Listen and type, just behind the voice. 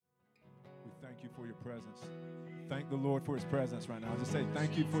thank you for your presence. Thank the Lord for his presence right now. Just say,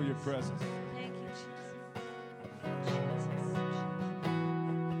 thank you for your presence. Thank you, Jesus.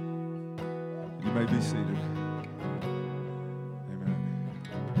 You may be seated. Amen.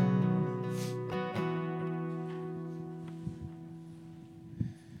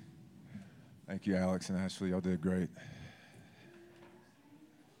 Thank you, Alex and Ashley. Y'all did great.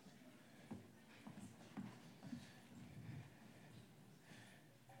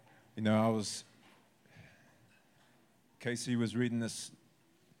 You know, Casey was reading this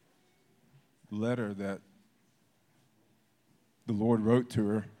letter that the Lord wrote to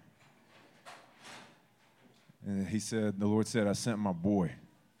her. And the Lord said, I sent my boy.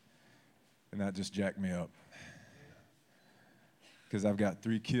 And that just jacked me up. Because I've got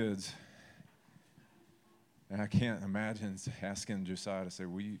 3 kids. And I can't imagine asking Josiah to say,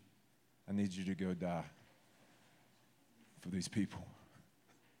 I need you to go die for these people.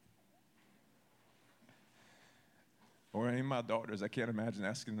 Or any of my daughters, I can't imagine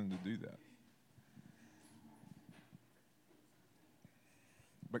asking them to do that.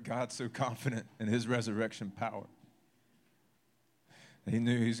 But God's so confident in his resurrection power. He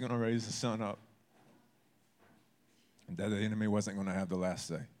knew he was going to raise the son up. And that the enemy wasn't going to have the last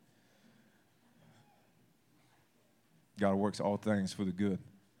say. God works all things for the good.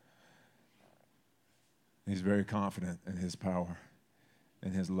 He's very confident in his power,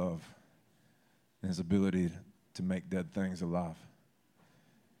 in his love, in his ability to make dead things alive.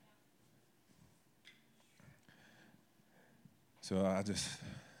 So I just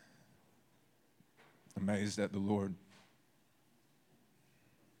amazed at the Lord.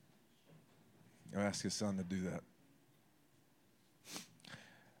 I asked his son to do that.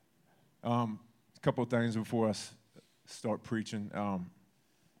 A couple of things before I start preaching.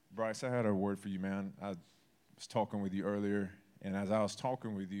 Bryce, I had a word for you, man. I was talking with you earlier, and as I was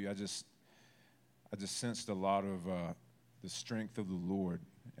talking with you, I just sensed a lot of the strength of the Lord,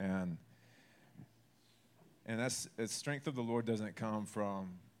 and that's the strength of the Lord doesn't come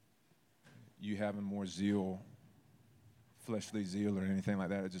from you having more zeal, fleshly zeal, or anything like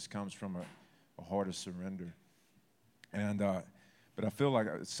that. It just comes from a heart of surrender. And but I feel like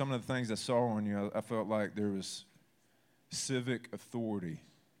some of the things I saw on you, I felt like there was civic authority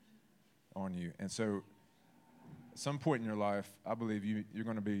on you, and so at some point in your life, I believe you're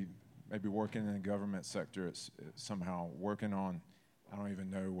going to be maybe working in the government sector. It's somehow working on, I don't even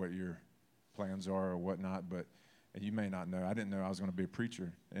know what your plans are or whatnot, but you may not know. I didn't know I was going to be a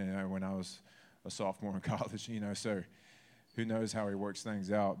preacher when I was a sophomore in college, so who knows how he works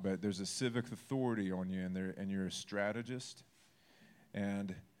things out. But there's a civic authority on you, and you're a strategist,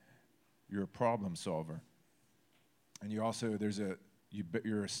 and you're a problem solver. And you also,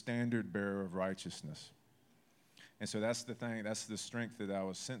 you're a standard bearer of righteousness. And so that's the thing, that's the strength that I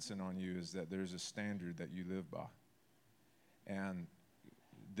was sensing on you, is that there's a standard that you live by. And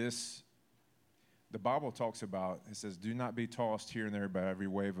the Bible talks about, it says, do not be tossed here and there by every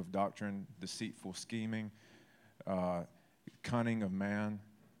wave of doctrine, deceitful scheming, cunning of man,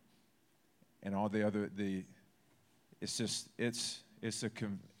 and all the other, that's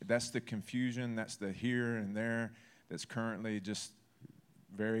the confusion, that's the here and there that's currently just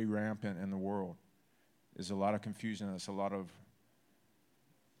very rampant in the world. There's a lot of confusion. There's a lot of,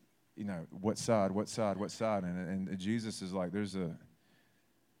 what side? And Jesus is like, there's a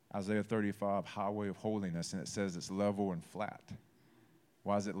Isaiah 35 highway of holiness, and it says it's level and flat.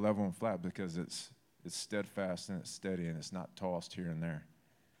 Why is it level and flat? Because it's steadfast and it's steady and it's not tossed here and there.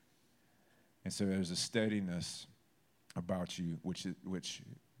 And so there's a steadiness about you which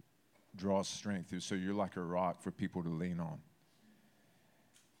draws strength. So you're like a rock for people to lean on.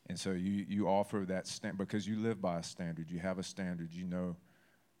 And so you offer that stand because you live by a standard. You have a standard. You know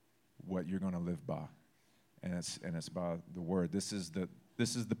what you're going to live by, and it's by the word. This is the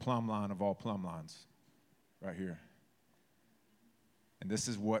plumb line of all plumb lines, right here. And this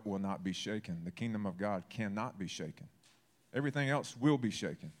is what will not be shaken. The kingdom of God cannot be shaken. Everything else will be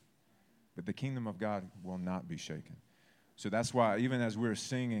shaken, but the kingdom of God will not be shaken. So that's why even as we were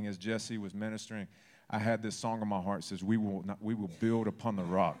singing, as Jesse was ministering, I had this song in my heart that says, we will build upon the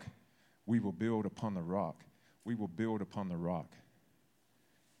rock. We will build upon the rock. We will build upon the rock.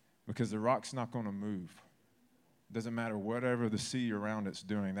 Because the rock's not going to move. It doesn't matter whatever the sea around it's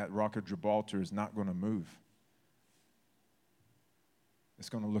doing, that rock of Gibraltar is not going to move. It's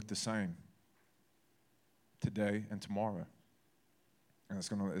going to look the same today and tomorrow. And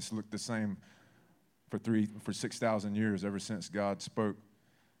it's looked the same for 6,000 years, ever since God spoke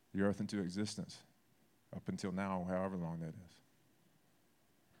the earth into existence. Up until now, however long that is.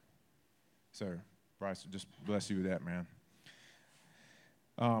 So, Bryce, just bless you with that, man.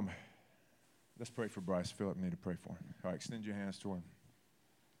 Let's pray for Bryce. Philip need to pray for him. All right, extend your hands toward him.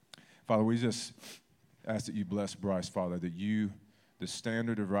 Father, we just ask that you bless Bryce, Father, that you, the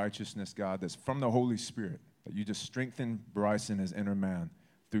standard of righteousness, God, that's from the Holy Spirit, that you just strengthen Bryce in his inner man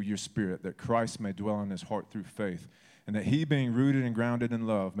through your Spirit, that Christ may dwell in his heart through faith, and that he, being rooted and grounded in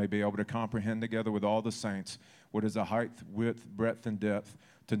love, may be able to comprehend together with all the saints what is the height, width, breadth, and depth,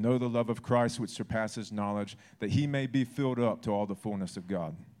 to know the love of Christ which surpasses knowledge, that he may be filled up to all the fullness of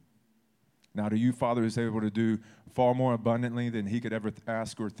God. Now to you, Father, is able to do far more abundantly than he could ever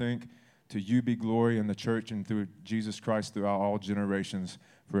ask or think. To you be glory in the church and through Jesus Christ throughout all generations,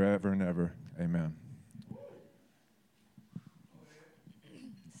 forever and ever. Amen.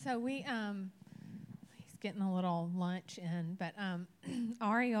 So he's getting a little lunch in, but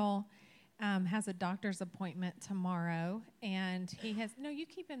Ariel has a doctor's appointment tomorrow, and you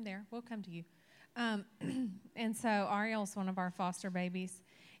keep him there. We'll come to you. And so Ariel's one of our foster babies,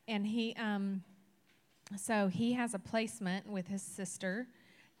 and he has a placement with his sister,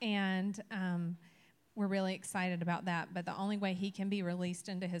 and we're really excited about that. But the only way he can be released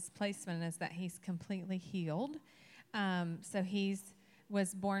into his placement is that he's completely healed. So he's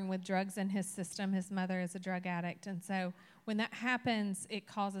was born with drugs in his system. His mother is a drug addict. And so when that happens, it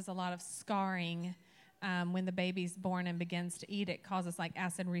causes a lot of scarring. When the baby's born and begins to eat, it causes like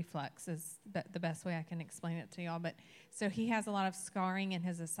acid reflux is the best way I can explain it to y'all. But so he has a lot of scarring in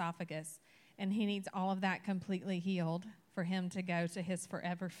his esophagus, and he needs all of that completely healed for him to go to his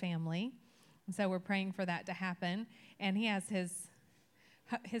forever family. And so we're praying for that to happen. And he has his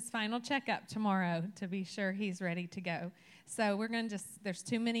final checkup tomorrow to be sure he's ready to go. So we're going to there's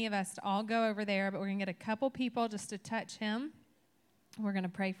too many of us to all go over there, but we're going to get a couple people just to touch him. We're going to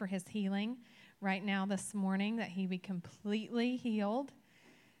pray for his healing right now this morning, that he be completely healed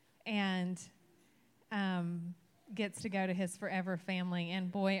and gets to go to his forever family.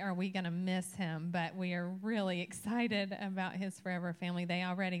 And boy, are we going to miss him, but we are really excited about his forever family. They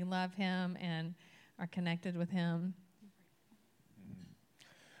already love him and are connected with him.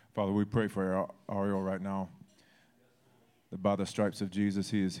 Father, we pray for Ariel right now, that by the stripes of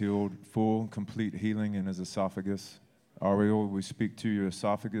Jesus, he is healed, full, complete healing in his esophagus. Ariel, we speak to your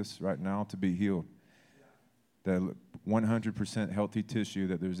esophagus right now to be healed. That 100% healthy tissue,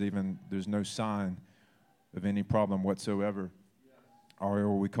 that there's no sign of any problem whatsoever.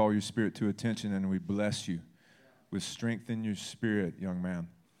 Ariel, we call your spirit to attention and we bless you with strength in your spirit, young man.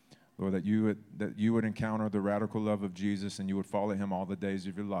 Lord, that you would encounter the radical love of Jesus and you would follow him all the days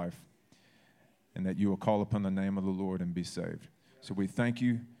of your life, and that you will call upon the name of the Lord and be saved. So we thank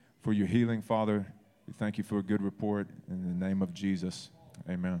you for your healing, Father. We thank you for a good report in the name of Jesus.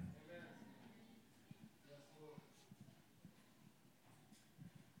 Amen.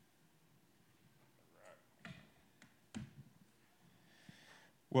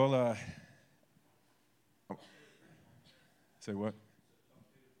 Well, say what?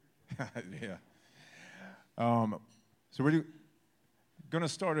 Yeah. So we're going to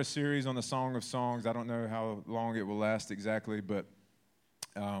start a series on the Song of Songs. I don't know how long it will last exactly, but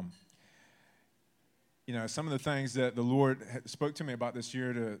some of the things that the Lord spoke to me about this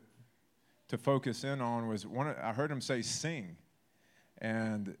year to focus in on was I heard him say sing,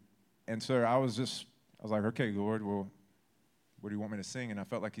 and so I was like, okay, Lord, well, what do you want me to sing? And I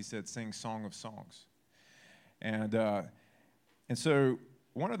felt like he said sing Song of Songs, and so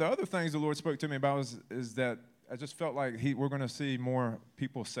one of the other things the Lord spoke to me about is that I just felt like we're going to see more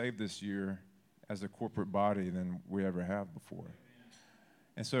people saved this year as a corporate body than we ever have before.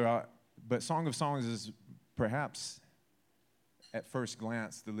 And so, but Song of Songs is perhaps, at first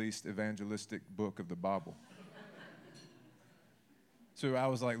glance, the least evangelistic book of the Bible. So I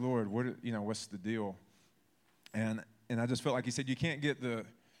was like, Lord, what's the deal? And I just felt like he said, you can't get the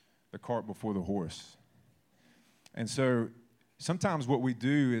cart before the horse. And so sometimes what we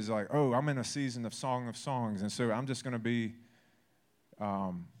do is like, oh, I'm in a season of Song of Songs, and so I'm just going to be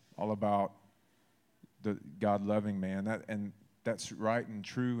all about the God loving man. And that's right and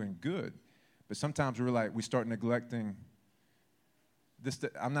true and good. But sometimes we start neglecting this.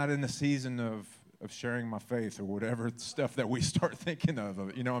 I'm not in the season of sharing my faith or whatever stuff that we start thinking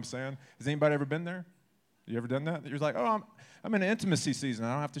of. You know what I'm saying? Has anybody ever been there? You ever done that? You're like, oh, I'm in an intimacy season.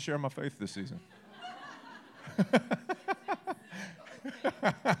 I don't have to share my faith this season.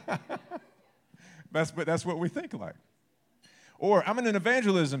 That's what we think like. Or I'm in an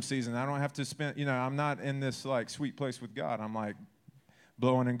evangelism season. I don't have to spend, I'm not in this like sweet place with God. I'm like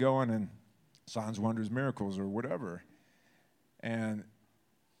blowing and going and signs, wonders, miracles, or whatever. And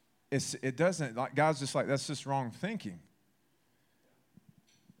it doesn't, like, God's just like, that's just wrong thinking.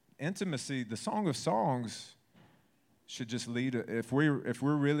 Intimacy, the Song of Songs should just lead. If we're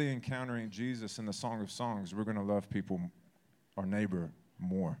really encountering Jesus in the Song of Songs, we're going to love people, our neighbor,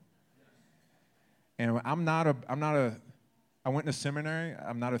 more. And I went to seminary.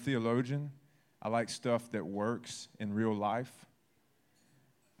 I'm not a theologian. I like stuff that works in real life.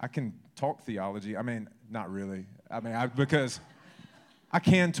 I can talk theology. I mean, not really. Because I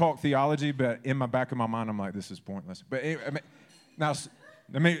can talk theology, but in my back of my mind, I'm like, this is pointless. But now,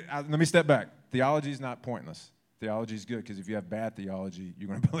 let me step back. Theology is not pointless. Theology is good because if you have bad theology, you're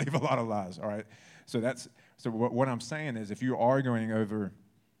going to believe a lot of lies. All right. So what I'm saying is, if you're arguing over,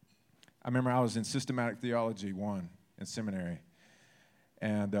 I remember I was in systematic theology 1 in seminary,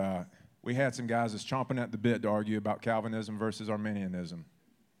 and we had some guys that's chomping at the bit to argue about Calvinism versus Arminianism.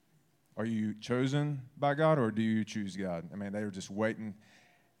 Are you chosen by God or do you choose God? I mean, they were just waiting.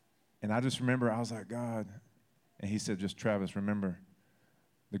 And I just remember, I was like, God. And he said, just Travis, remember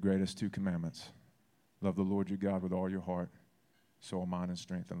the greatest 2 commandments. Love the Lord your God with all your heart, soul, mind, and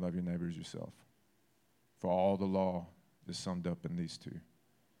strength, and love your neighbor as yourself. For all the law is summed up in these 2.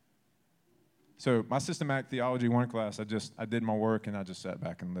 So my systematic theology 1 class, I did my work and I just sat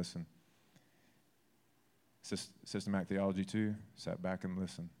back and listened. Systematic theology 2, sat back and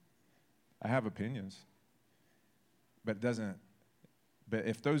listened. I have opinions, but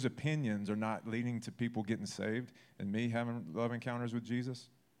if those opinions are not leading to people getting saved and me having love encounters with Jesus,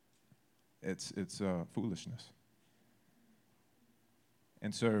 it's foolishness.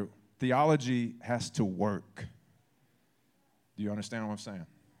 And so theology has to work. Do you understand what I'm saying?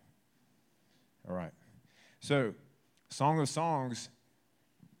 All right. So, Song of Songs,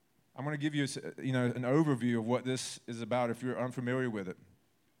 I'm going to give you an overview of what this is about if you're unfamiliar with it.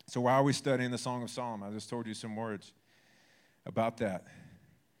 So why are we studying the Song of Solomon? I just told you some words about that.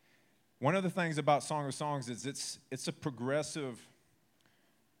 One of the things about Song of Songs is it's a progressive,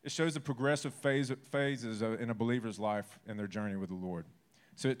 it shows the progressive phases in a believer's life and their journey with the Lord.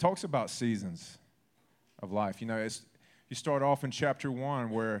 So it talks about seasons of life. You start off in chapter 1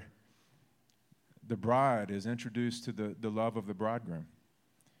 where the bride is introduced to the love of the bridegroom.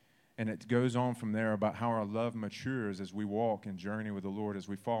 And it goes on from there about how our love matures as we walk and journey with the Lord, as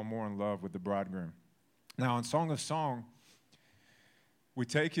we fall more in love with the bridegroom. Now, in Song of Song, we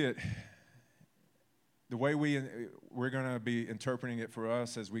take it, the way we're going to be interpreting it for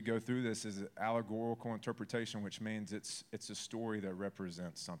us as we go through this is an allegorical interpretation, which means it's a story that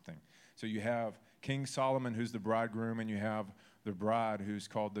represents something. So you have King Solomon, who's the bridegroom, and you have the bride, who's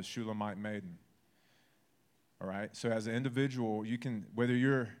called the Shulamite maiden. All right? So as an individual, you can, whether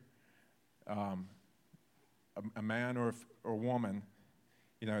you're a man or a woman,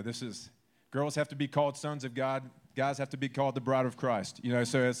 girls have to be called sons of God, guys have to be called the bride of Christ,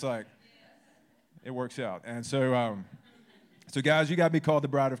 so it's like, it works out. And so guys, you got to be called the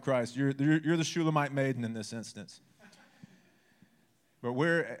bride of Christ. You're the Shulamite maiden in this instance. But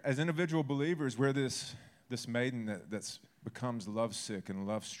as individual believers, we're this maiden that becomes lovesick and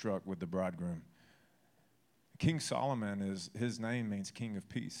love-struck with the bridegroom. King Solomon, his name means King of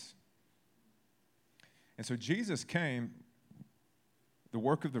Peace. And so Jesus came, the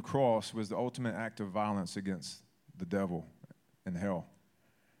work of the cross was the ultimate act of violence against the devil and hell.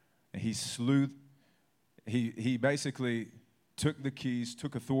 And he basically took the keys,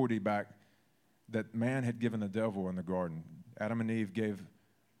 took authority back that man had given the devil in the garden. Adam and Eve gave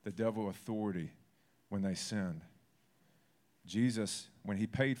the devil authority when they sinned. Jesus, when he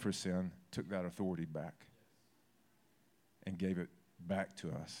paid for sin, took that authority back and gave it back to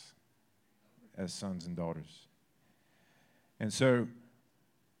us as sons and daughters. And so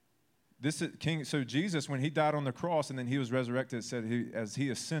so Jesus, when he died on the cross and then he was resurrected, it said as he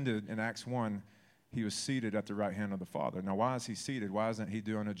ascended in Acts 1, he was seated at the right hand of the Father. Now, why is he seated? Why isn't he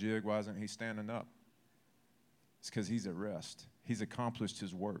doing a jig? Why isn't he standing up? It's because he's at rest. He's accomplished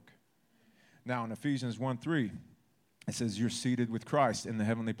his work. Now, in Ephesians 1:3, it says you're seated with Christ in the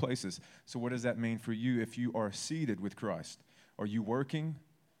heavenly places. So what does that mean for you if you are seated with Christ? Are you working?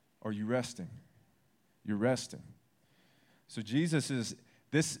 Are you resting? You're resting. So Jesus is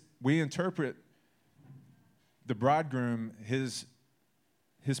this, we interpret the bridegroom, his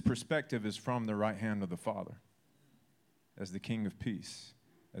perspective is from the right hand of the Father as the King of Peace,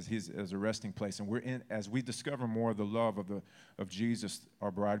 as a resting place. And as we discover more of the love of Jesus,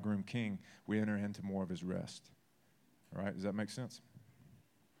 our bridegroom King, we enter into more of his rest. All right, does that make sense?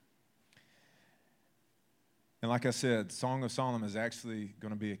 And like I said, Song of Solomon is actually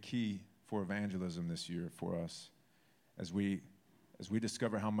going to be a key for evangelism this year for us. As we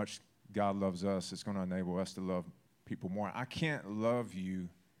discover how much God loves us, it's going to enable us to love people more. I can't love you.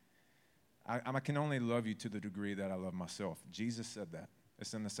 I can only love you to the degree that I love myself. Jesus said that.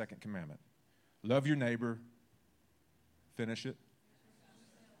 It's in the second commandment. Love your neighbor Finish it.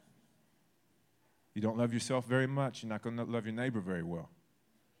 You don't love yourself very much, you're not going to love your neighbor very well.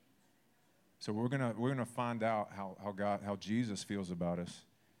 So we're gonna find out how Jesus feels about us,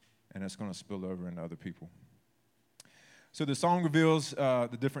 and it's going to spill over into other people. So the song reveals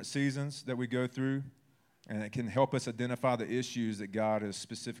the different seasons that we go through, and it can help us identify the issues that God is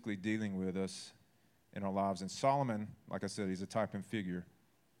specifically dealing with us in our lives. And Solomon, like I said, he's a type and figure.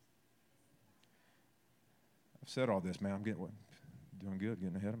 I've said all this, man. I'm doing good,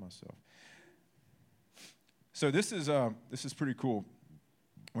 getting ahead of myself. So this is pretty cool.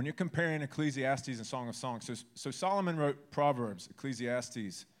 When you're comparing Ecclesiastes and Song of Songs, so Solomon wrote Proverbs,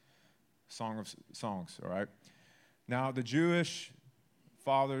 Ecclesiastes, Song of Songs, all right? Now, the Jewish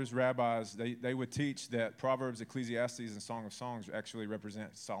fathers, rabbis, they would teach that Proverbs, Ecclesiastes, and Song of Songs actually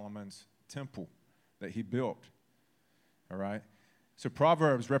represent Solomon's temple that he built, all right? So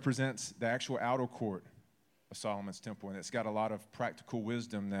Proverbs represents the actual outer court of Solomon's temple, and it's got a lot of practical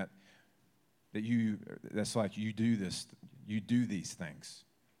wisdom that's like you do this, you do these things.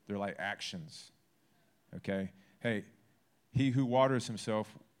 They're like actions, okay? Hey, he who waters himself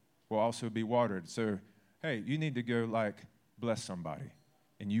will also be watered. So, hey, you need to go bless somebody,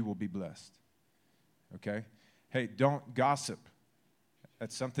 and you will be blessed, okay? Hey, don't gossip.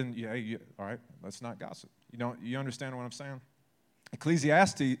 That's something, all right, let's not gossip. You understand what I'm saying?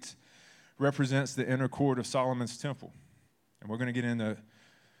 Ecclesiastes represents the inner court of Solomon's temple. And we're going to get into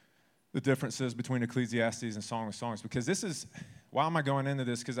the differences between Ecclesiastes and Song of Songs, because why am I going into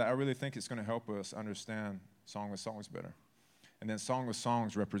this? Because I really think it's going to help us understand Song of Songs better. And then Song of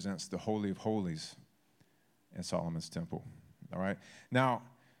Songs represents the Holy of Holies in Solomon's temple, all right? Now,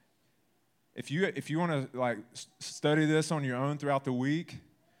 if you want to study this on your own throughout the week,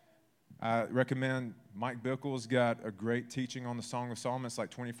 I recommend Mike Bickle's got a great teaching on the Song of Solomon. It's like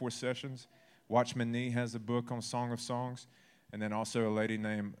 24 sessions. Watchman Nee has a book on Song of Songs. And then also a lady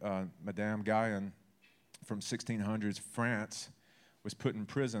named Madame Guyon from 1600s France was put in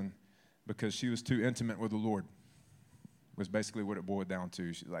prison because she was too intimate with the Lord, was basically what it boiled down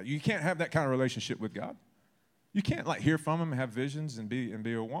to. She's like, you can't have that kind of relationship with God. You can't hear from him, have visions, and be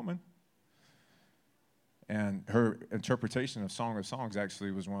a woman. And her interpretation of Song of Songs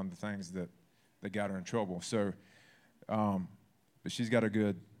actually was one of the things that got her in trouble. So, but she's got a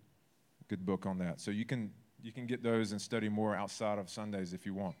good book on that. So you can get those and study more outside of Sundays if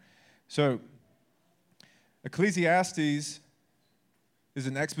you want. So Ecclesiastes is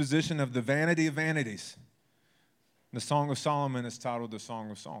an exposition of the vanity of vanities. The Song of Solomon is titled the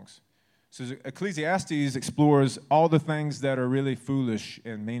Song of Songs. So Ecclesiastes explores all the things that are really foolish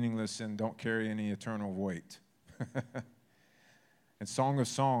and meaningless and don't carry any eternal weight. And Song of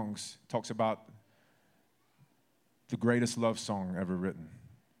Songs talks about the greatest love song ever written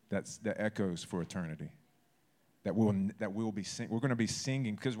that echoes for eternity. That we'll be singing. We're going to be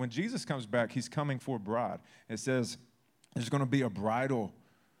singing because when Jesus comes back, he's coming for a bride. It says there's going to be a bridal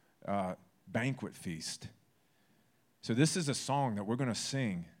banquet feast. So this is a song that we're going to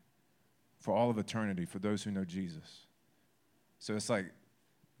sing for all of eternity for those who know Jesus. So it's like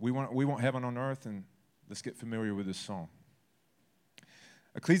we want heaven on earth, and let's get familiar with this song.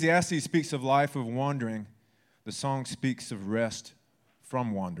 Ecclesiastes speaks of life of wandering. The song speaks of rest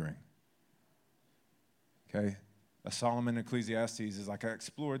from wandering. Okay? A Solomon Ecclesiastes is like, I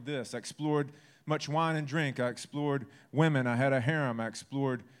explored this. I explored much wine and drink. I explored women. I had a harem. I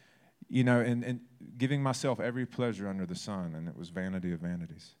explored, and giving myself every pleasure under the sun, and it was vanity of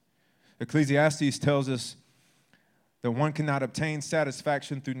vanities. Ecclesiastes tells us that one cannot obtain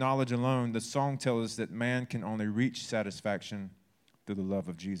satisfaction through knowledge alone. The song tells us that man can only reach satisfaction through the love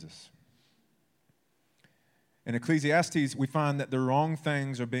of Jesus. In Ecclesiastes, we find that the wrong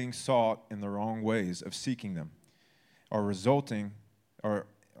things are being sought in the wrong ways of seeking them, are resulting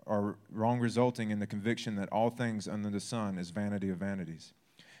in the conviction that all things under the sun is vanity of vanities.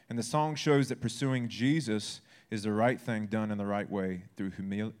 And the song shows that pursuing Jesus is the right thing done in the right way through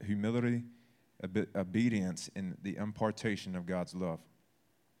humility, obedience, and the impartation of God's love.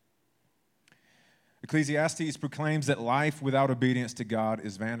 Ecclesiastes proclaims that life without obedience to God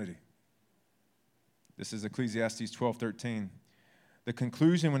is vanity. This is Ecclesiastes 12:13. The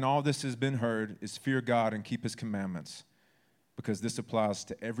conclusion when all this has been heard is fear God and keep his commandments, because this applies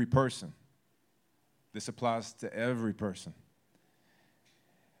to every person. This applies to every person.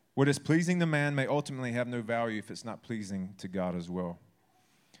 What is pleasing to man may ultimately have no value if it's not pleasing to God as well.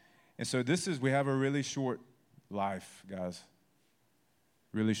 And so we have a really short life, guys.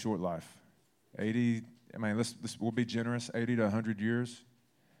 Really short life. We'll be generous, 80 to 100 years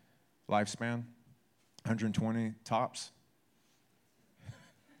lifespan, 120 tops.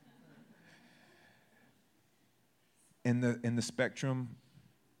 in the spectrum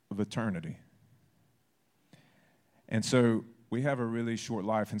of eternity. And so we have a really short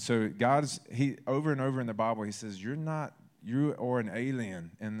life. And so he over and over in the Bible, he says, you are an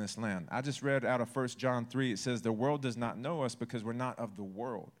alien in this land. I just read out of 1 John 3, it says, the world does not know us because we're not of the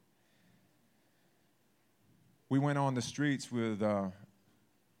world. We went on the streets with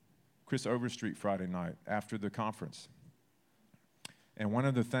Chris Overstreet Friday night after the conference. And one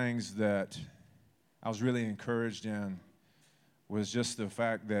of the things that I was really encouraged in was just the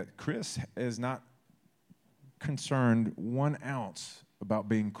fact that Chris is not concerned 1 ounce about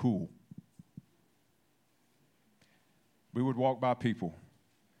being cool. We would walk by people.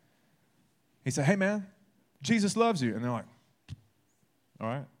 He said, hey, man, Jesus loves you. And they're like, all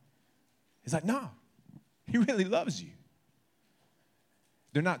right. He's like, no, he really loves you.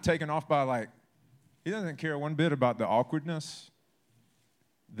 They're not taken off by he doesn't care one bit about the awkwardness,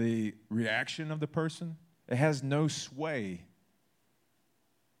 the reaction of the person. It has no sway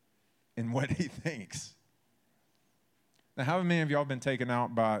in what he thinks. Now, how many of y'all been taken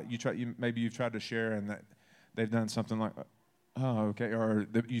out by, maybe you've tried to share and that they've done something like, oh, okay, or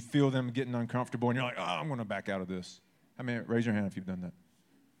you feel them getting uncomfortable and you're like, oh, I'm going to back out of this. I mean, raise your hand if you've done that.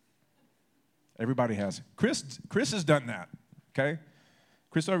 Everybody has. Chris has done that, okay?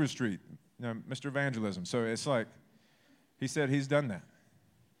 Chris Overstreet, Mr. Evangelism. So it's like, he said he's done that.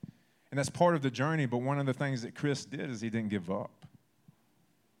 And that's part of the journey, but one of the things that Chris did is he didn't give up.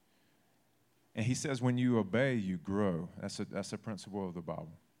 And he says when you obey, you grow. That's a principle of the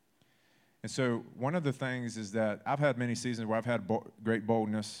Bible. And so one of the things is that I've had many seasons where I've had great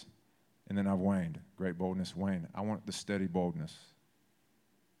boldness, and then I've waned. Great boldness, waned. I want the steady boldness.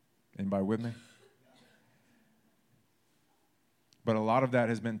 Anybody with me? But a lot of that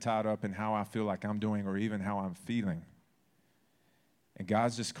has been tied up in how I feel like I'm doing or even how I'm feeling. And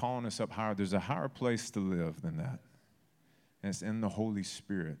God's just calling us up higher. There's a higher place to live than that. And it's in the Holy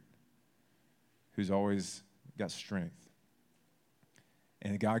Spirit, who's always got strength.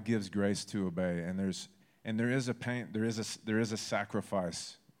 And God gives grace to obey. And there is a pain, there is a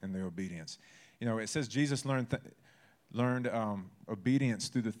sacrifice in the obedience. It says Jesus learned obedience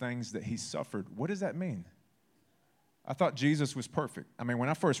through the things that he suffered. What does that mean? I thought Jesus was perfect. I mean, when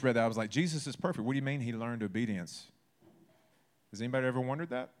I first read that, I was like, Jesus is perfect. What do you mean he learned obedience? Has anybody ever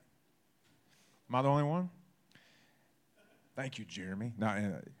wondered that? Am I the only one? Thank you, Jeremy.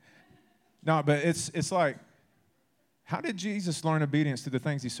 No, but it's like, how did Jesus learn obedience through the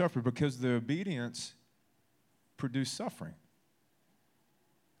things he suffered? Because the obedience produced suffering.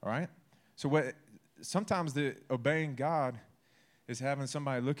 All right? So sometimes the obeying God is having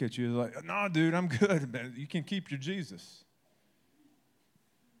somebody look at you like, no, dude, I'm good, man. You can keep your Jesus.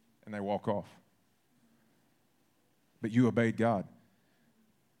 And they walk off. But you obeyed God.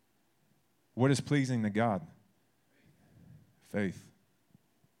 What is pleasing to God? Faith.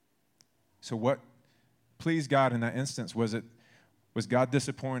 So what pleased God in that instance? Was God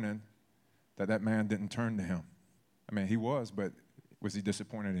disappointed that man didn't turn to him? I mean, he was, but was he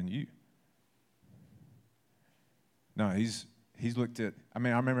disappointed in you? No, he's looked at, I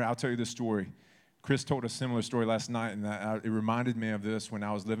remember, I'll tell you this story. Chris told a similar story last night, and it reminded me of this when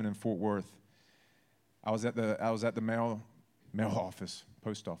I was living in Fort Worth. I was at the mail office,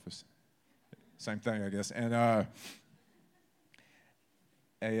 post office. Same thing, I guess. And a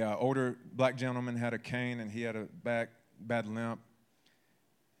older black gentleman had a cane, and he had a bad limp.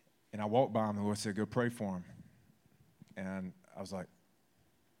 And I walked by him, and the Lord said, go pray for him. And I was like,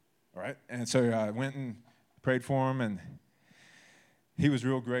 all right. And so I went and prayed for him, and he was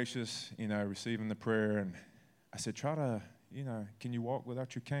real gracious, receiving the prayer. And I said, try to, can you walk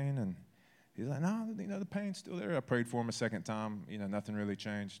without your cane? And he's like, no, the pain's still there. I prayed for him a second time. Nothing really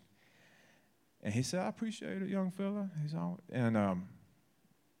changed. And he said, I appreciate it, young fella. And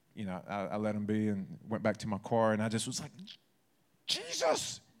I let him be and went back to my car. And I just was like,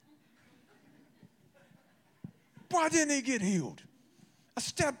 Jesus, why didn't he get healed? I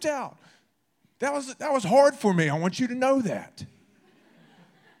stepped out. That was hard for me. I want you to know that.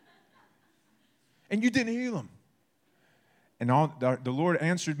 And you didn't heal him. And the Lord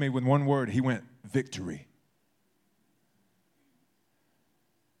answered me with one word. He went, victory.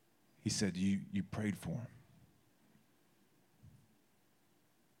 He said, you prayed for him.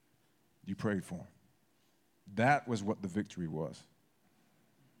 You prayed for him. That was what the victory was.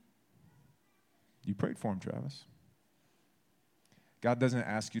 You prayed for him, Travis. God doesn't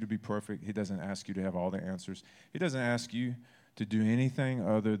ask you to be perfect. He doesn't ask you to have all the answers. He doesn't ask you to do anything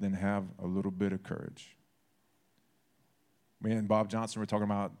other than have a little bit of courage. Me and Bob Johnson were talking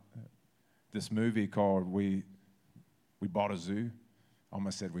about this movie called We Bought a Zoo. I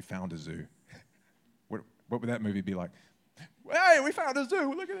almost said we found a zoo. What would that movie be like? Hey, we found a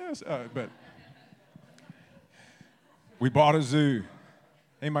zoo. Look at this. But we bought a zoo.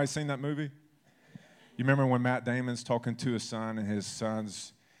 Anybody seen that movie? You remember when Matt Damon's talking to his son, and his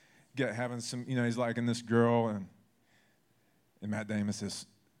son's having some, he's liking this girl, and Matt Damon says,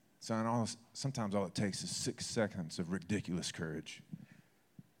 son, sometimes all it takes is 6 seconds of ridiculous courage.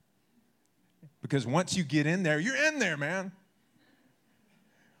 Because once you get in there, you're in there, man.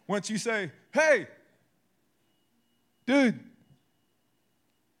 Once you say, hey, dude,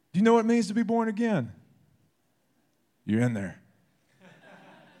 do you know what it means to be born again? You're in there.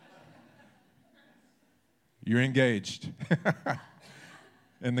 You're engaged.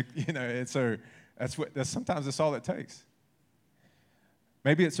 And sometimes that's all it takes.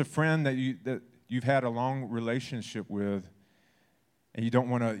 Maybe it's a friend that you've had a long relationship with, and you don't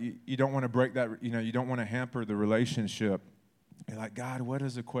want to break that. You don't want to hamper the relationship. You're like, God, what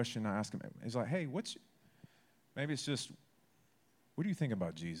is the question I ask him? He's like, hey, maybe it's just, what do you think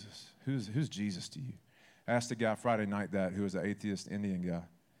about Jesus? Who's Jesus to you? I asked a guy Friday night who was an atheist Indian guy.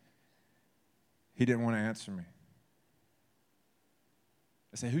 He didn't want to answer me.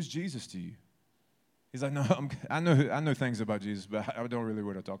 I said, who's Jesus to you? He's like, no, I know things about Jesus, but I don't really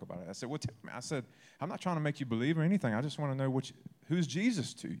want to talk about it. I said, well, tell me. I said, I'm not trying to make you believe or anything. I just want to know who's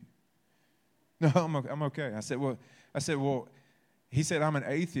Jesus to you. No, I'm okay. I said, well, he said, I'm an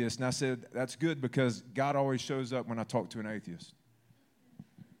atheist. And I said, that's good because God always shows up when I talk to an atheist.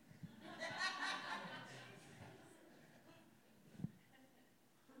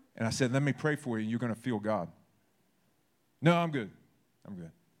 And I said, let me pray for you, and you're going to feel God. No, I'm good.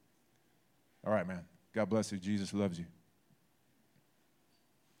 All right, man. God bless you. Jesus loves you.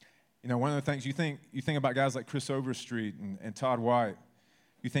 One of the things you think about guys like Chris Overstreet and Todd White,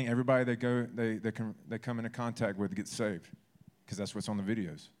 you think everybody they come into contact with gets saved because that's what's on the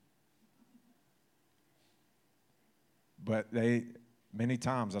videos. But many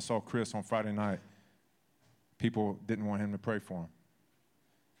times I saw Chris on Friday night, people didn't want him to pray for him.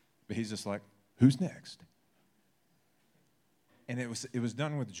 But he's just like, who's next? And it was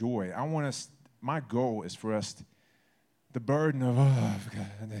done with joy. My goal is for us, the burden of, I've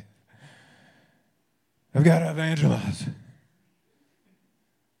got to evangelize.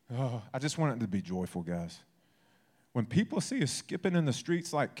 I just want it to be joyful, guys. When people see us skipping in the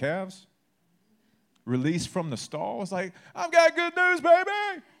streets like calves, released from the stall, it's like, I've got good news, baby.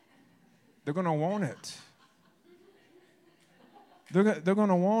 They're going to want it. They're going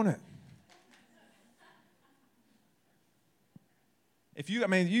to want it. If you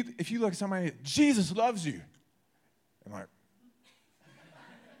look at somebody, Jesus loves you. I'm like,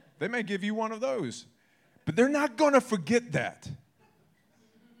 they may give you one of those, but they're not going to forget that.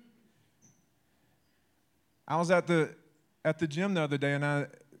 I was at the gym the other day, and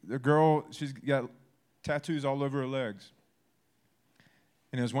the girl, she's got tattoos all over her legs.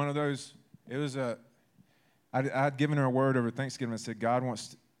 And it was one of those, I had given her a word over Thanksgiving. I said, God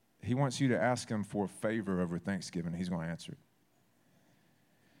wants you to ask him for a favor over Thanksgiving. He's going to answer it.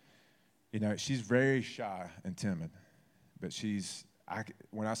 She's very shy and timid, but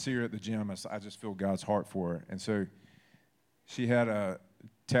when I see her at the gym, I just feel God's heart for her. And so she had a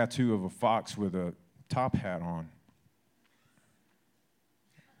tattoo of a fox with a top hat on.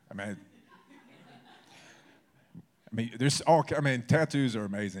 Tattoos are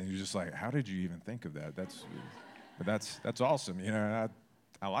amazing. You're just like, how did you even think of that? That's awesome.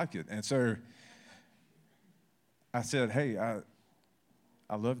 I like it. And so I said, hey,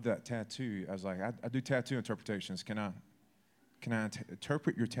 I love that tattoo. I was like, I do tattoo interpretations. Can I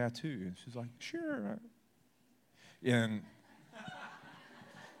interpret your tattoo? And she's like, sure. And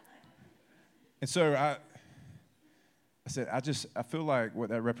so I said, I feel like what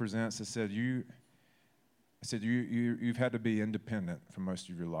that represents. I said, you've had to be independent for most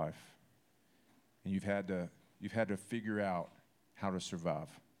of your life, and you've had to figure out how to survive.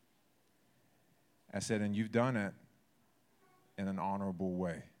 I said, and you've done it in an honorable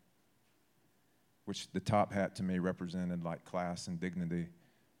way, which the top hat to me represented like class and dignity.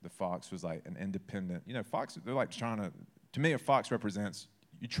 The fox was like an independent. Fox, they're like to me, a fox represents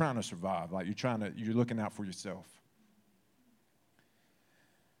you're trying to survive. Like you're looking out for yourself.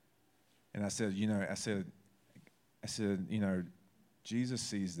 And I said, Jesus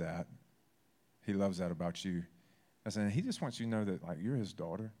sees that. He loves that about you. I said, he just wants you to know that like you're his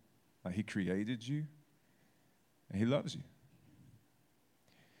daughter. Like he created you, and he loves you.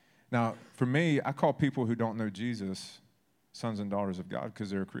 Now, for me, I call people who don't know Jesus sons and daughters of God because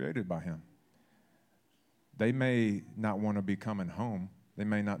they're created by him. They may not want to be coming home. They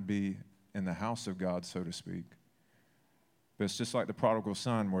may not be in the house of God, so to speak. But it's just like the prodigal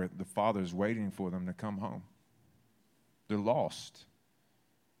son where the father's waiting for them to come home. They're lost,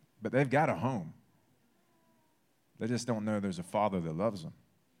 but they've got a home. They just don't know there's a father that loves them.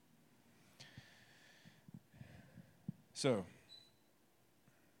 So,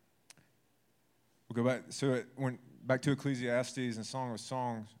 we'll go back. So, back to Ecclesiastes and Song of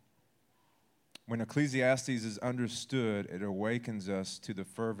Songs. When Ecclesiastes is understood, it awakens us to the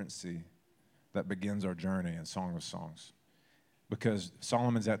fervency that begins our journey in Song of Songs. Because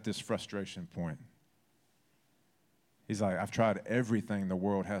Solomon's at this frustration point. He's like, I've tried everything the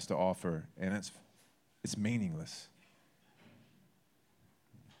world has to offer, and it's meaningless.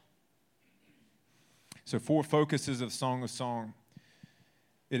 So 4 focuses of Song of Song.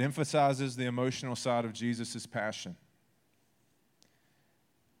 It emphasizes the emotional side of Jesus' passion.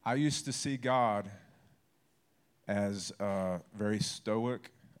 I used to see God as very stoic,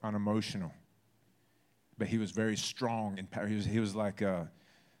 unemotional, but he was very strong in power. He was like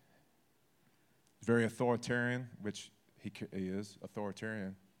very authoritarian, which he is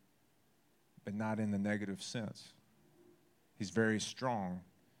authoritarian, but not in the negative sense. He's very strong,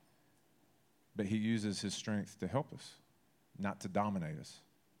 but he uses his strength to help us, not to dominate us.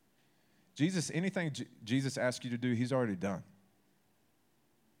 Jesus, anything Jesus asks you to do, he's already done.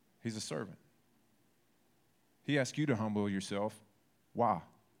 He's a servant. He asked you to humble yourself. Why?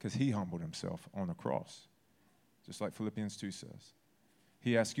 Because he humbled himself on the cross, just like Philippians 2 says.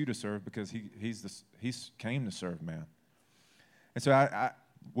 He asked you to serve because he came to serve man. And so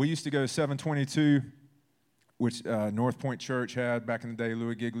we used to go to 722, which North Point Church had back in the day.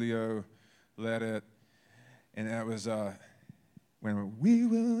 Louis Giglio led it. And that was when we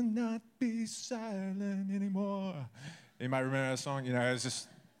will not be silent anymore. Anybody remember that song? You know,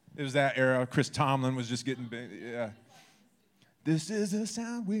 it was that era. Chris Tomlin was just getting big. Yeah. This is the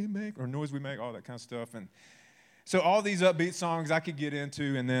sound we make, or noise we make, all that kind of stuff. And so all these upbeat songs I could get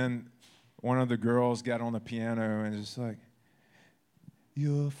into, and then one of the girls got on the piano and just like,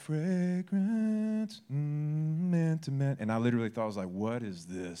 your fragrance, intimate. And I literally thought, I was like, what is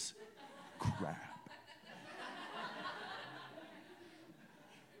this crap?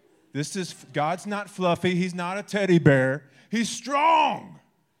 God's not fluffy. He's not a teddy bear. He's strong.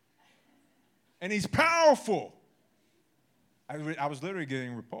 And he's powerful. I was literally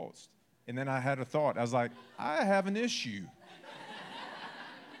getting repulsed. And then I had a thought. I was like, I have an issue.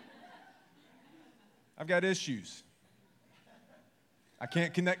 I've got issues. I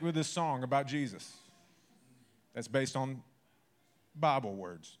can't connect with this song about Jesus. That's based on Bible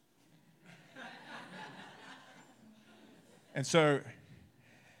words. And so,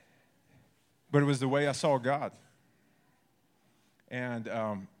 but it was the way I saw God. And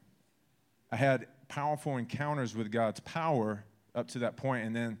I had powerful encounters with God's power up to that point,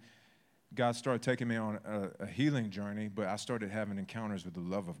 and then God started taking me on a healing journey, but I started having encounters with the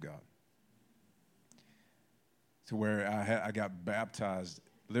love of God. To where I got baptized,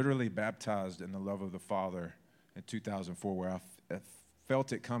 literally baptized in the love of the Father in 2004, where I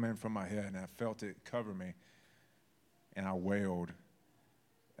felt it come in from my head, and I felt it cover me, and I wailed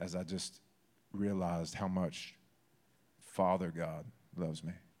as I just realized how much Father God loves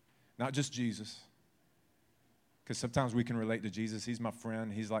me. Not just Jesus, because sometimes we can relate to Jesus. He's my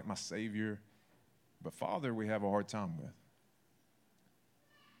friend. He's like my Savior. But Father, we have a hard time with.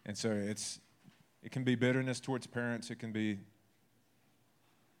 And so it can be bitterness towards parents. It can be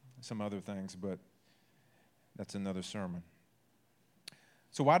some other things, but that's another sermon.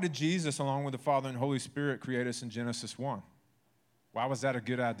 So why did Jesus, along with the Father and Holy Spirit, create us in Genesis 1? Why was that a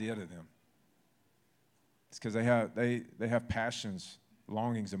good idea to them? It's because they have passions,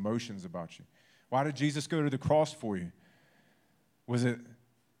 longings, emotions about you. Why did Jesus go to the cross for you? Was it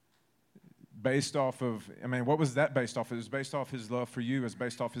based off of, what was that based off of? It was based off his love for you. It was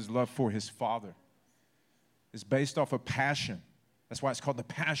based off his love for his Father. It's based off of passion. That's why it's called the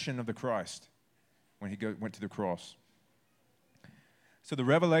passion of the Christ when he went to the cross. So the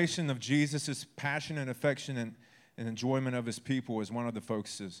revelation of Jesus' passion and affection and enjoyment of his people is one of the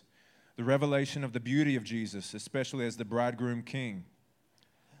focuses. The revelation of the beauty of Jesus, especially as the bridegroom king.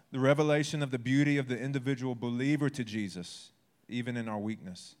 The revelation of the beauty of the individual believer to Jesus, even in our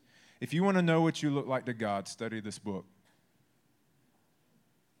weakness. If you want to know what you look like to God, study this book.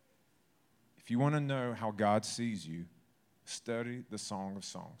 If you want to know how God sees you, study the Song of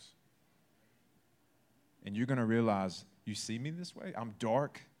Songs. And you're going to realize, you see me this way? I'm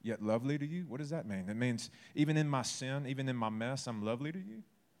dark, yet lovely to you? What does that mean? It means even in my sin, even in my mess, I'm lovely to you?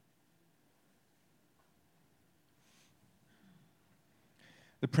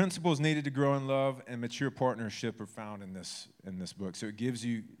 The principles needed to grow in love and mature partnership are found in this book. So it gives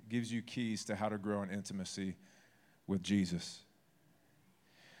you keys to how to grow in intimacy with Jesus.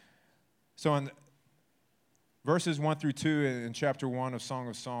 So in verses 1 through 2 in chapter 1 of Song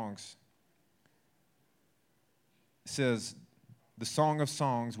of Songs, it says, the Song of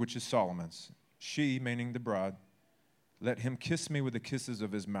Songs, which is Solomon's, she, meaning the bride, let him kiss me with the kisses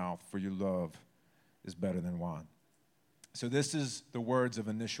of his mouth, for your love is better than wine. So this is the words of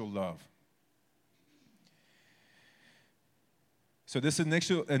initial love. So this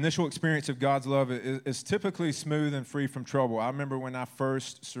initial experience of God's love is typically smooth and free from trouble. I remember when I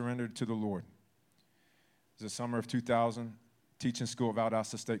first surrendered to the Lord. It was the summer of 2000, teaching school at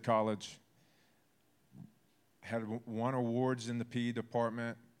Valdosta State College. Had won awards in the PE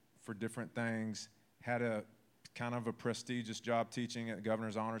department for different things. Had a kind of a prestigious job teaching at the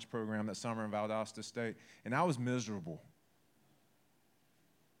Governor's Honors Program that summer in Valdosta State. And I was miserable.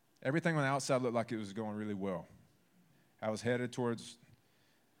 Everything on the outside looked like it was going really well. I was headed towards,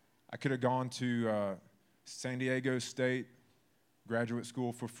 I could have gone to San Diego State graduate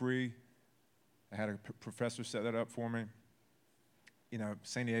school for free. I had a professor set that up for me. You know,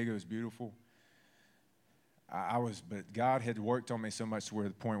 San Diego is beautiful. But God had worked on me so much to where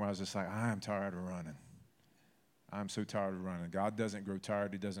the point where I was just like, I am tired of running. I'm so tired of running. God doesn't grow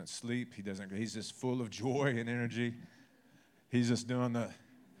tired. He doesn't sleep. He's just full of joy and energy. He's just doing the,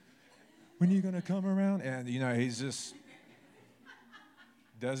 when are you going to come around? And, you know, he's just,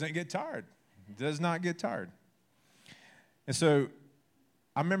 doesn't get tired. Does not get tired. And so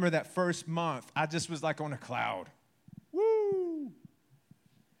I remember that first month, I just was like on a cloud. Woo!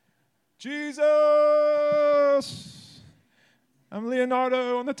 Jesus! I'm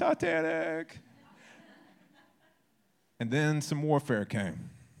Leonardo on the Titanic. And then some warfare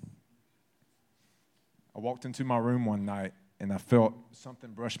came. I walked into my room one night, and I felt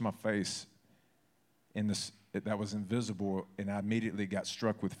something brush my face that was invisible, and I immediately got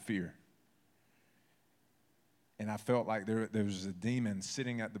struck with fear. And I felt like there was a demon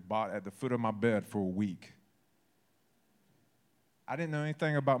sitting at the foot of my bed for a week. I didn't know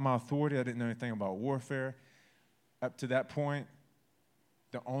anything about my authority. I didn't know anything about warfare. Up to that point,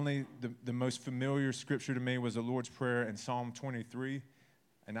 the most familiar scripture to me was the Lord's Prayer in Psalm 23,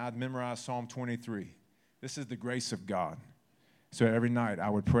 and I'd memorized Psalm 23. This is the grace of God. So every night I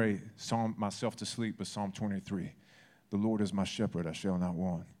would pray myself to sleep with Psalm 23. The Lord is my shepherd, I shall not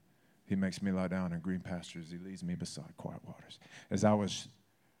want. He makes me lie down in green pastures. He leads me beside quiet waters. As I was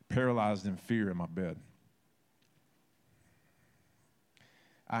paralyzed in fear in my bed,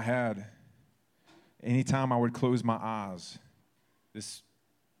 anytime I would close my eyes, I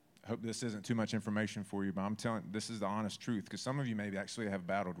hope this isn't too much information for you, but I'm telling you, this is the honest truth, because some of you maybe actually have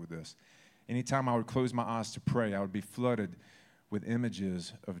battled with this. Anytime I would close my eyes to pray, I would be flooded with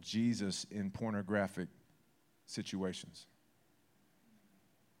images of Jesus in pornographic situations.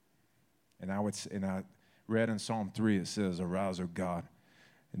 And I read in Psalm 3, it says, arise, O God,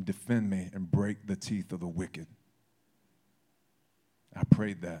 and defend me and break the teeth of the wicked. I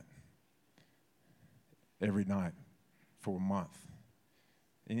prayed that every night for a month.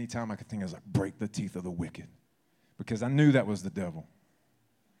 Anytime I could think, I was like, break the teeth of the wicked. Because I knew that was the devil.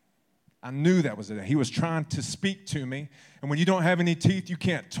 I knew that was it. He was trying to speak to me. And when you don't have any teeth, you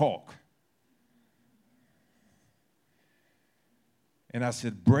can't talk. And I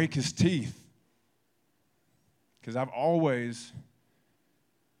said, break his teeth. Because I'm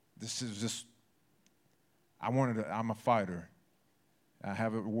a fighter. I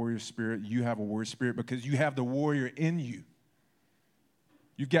have a warrior spirit. You have a warrior spirit because you have the warrior in you.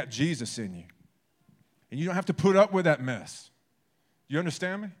 You've got Jesus in you. And you don't have to put up with that mess. You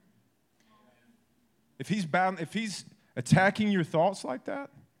understand me? If he's attacking your thoughts like that,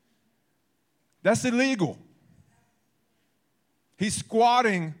 that's illegal. He's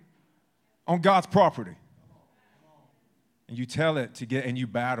squatting on God's property. And you tell it to get, and you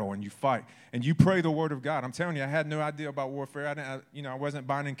battle, and you fight, and you pray the word of God. I'm telling you, I had no idea about warfare. I wasn't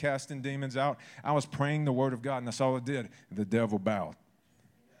binding, casting demons out. I was praying the word of God, and that's all it did. The devil bowed.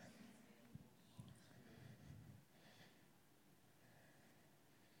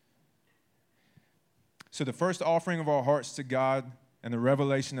 So the first offering of our hearts to God and the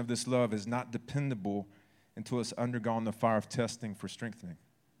revelation of this love is not dependable until it's undergone the fire of testing for strengthening.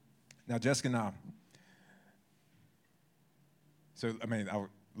 Now, Jessica and I,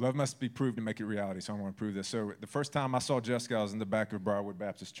 love must be proved to make it reality, so I want to prove this. So the first time I saw Jessica, I was in the back of Briarwood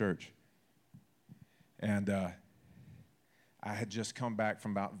Baptist Church. And I had just come back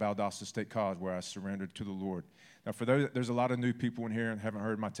from Valdosta State College where I surrendered to the Lord. Now, for there's a lot of new people in here and haven't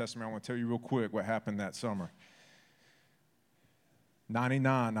heard my testimony. I want to tell you real quick what happened that summer.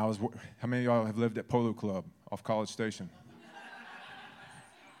 99, how many of y'all have lived at Polo Club off College Station?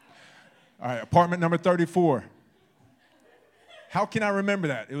 All right, apartment number 34. How can I remember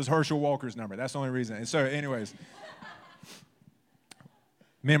that? It was Herschel Walker's number. That's the only reason. And so, anyways,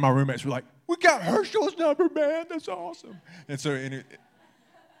 me and my roommates were like, we got Herschel's number, man. That's awesome. And so,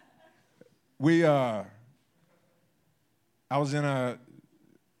 I was in a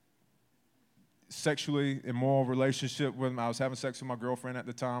sexually immoral relationship with him. I was having sex with my girlfriend at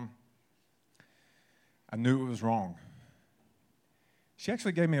the time. I knew it was wrong. She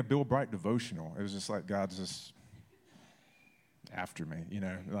actually gave me a Bill Bright devotional. It was just like God's just after me,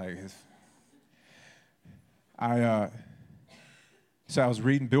 like so I was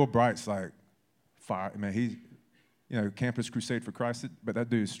reading Bill Bright's like fire. Man, he, Campus Crusade for Christ, but that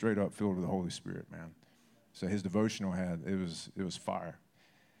dude's straight up filled with the Holy Spirit, man. So his devotional it was fire.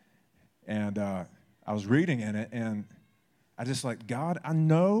 And I was reading in it, and I just like, God, I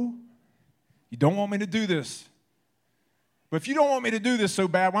know you don't want me to do this. But if you don't want me to do this so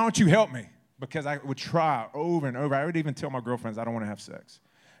bad, why don't you help me? Because I would try over and over. I would even tell my girlfriends I don't want to have sex.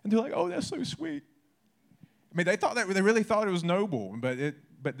 And they're like, oh, that's so sweet. I mean, they really thought it was noble.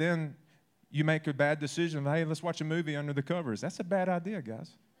 But then you make a bad decision. Hey, let's watch a movie under the covers. That's a bad idea, guys.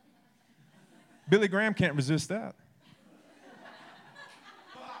 Billy Graham can't resist that.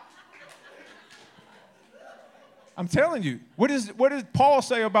 I'm telling you, what does Paul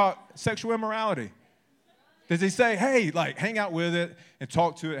say about sexual immorality? Does he say, hey, like, hang out with it and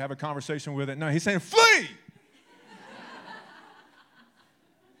talk to it, have a conversation with it? No, he's saying, flee!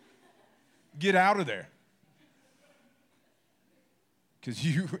 Get out of there. Because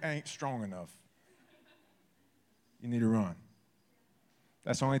you ain't strong enough. You need to run.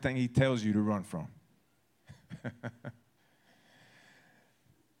 That's the only thing he tells you to run from.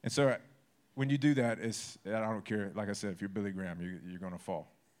 And so when you do that, I don't care, like I said, if you're Billy Graham, you're going to fall.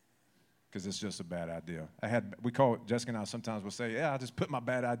 Because it's just a bad idea. Jessica and I sometimes will say, yeah, I just put my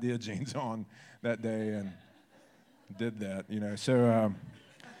bad idea jeans on that day and did that,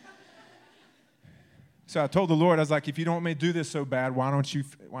 So I told the Lord, I was like, if you don't want me to do this so bad, why don't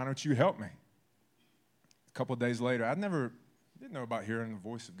you help me? A couple of days later, I didn't know about hearing the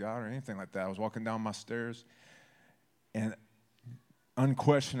voice of God or anything like that. I was walking down my stairs, and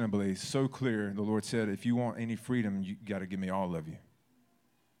unquestionably, so clear, the Lord said, if you want any freedom, you got to give me all of you.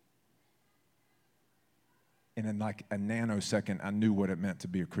 And in like a nanosecond, I knew what it meant to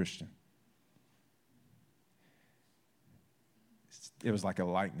be a Christian. It was like a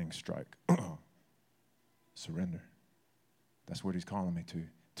lightning strike. Surrender. That's what he's calling me to. It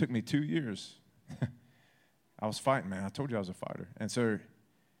took me 2 years. I was fighting, man. I told you I was a fighter. And so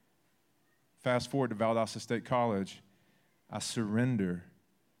fast forward to Valdosta State College, I surrender.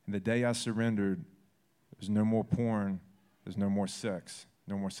 And the day I surrendered, there's no more porn, there's no more sex.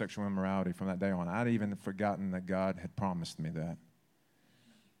 No more sexual immorality from that day on. I'd even forgotten that God had promised me that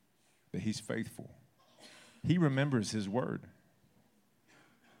he's faithful. He remembers his word.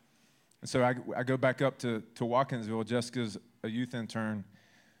 And so I go back up to Watkinsville. Jessica's a youth intern,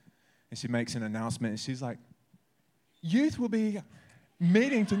 and she makes an announcement, and she's like, youth will be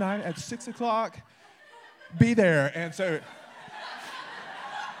meeting tonight at 6 o'clock. Be there. And so,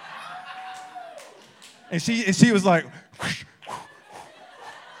 and she was like, whoosh,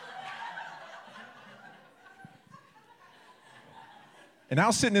 and I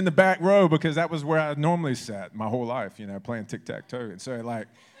was sitting in the back row because that was where I normally sat my whole life, playing tic-tac-toe. And so,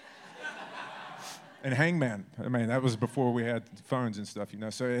 and Hangman. I mean, that was before we had phones and stuff,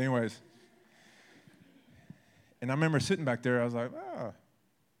 So anyways, and I remember sitting back there. I was like,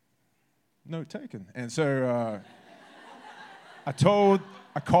 note taken. And so I called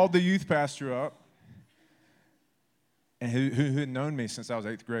the youth pastor up, and who had known me since I was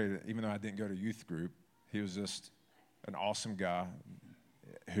 8th grade, even though I didn't go to youth group. He was just an awesome guy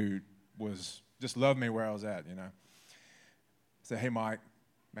who just loved me where I was at, I said, hey, Mike,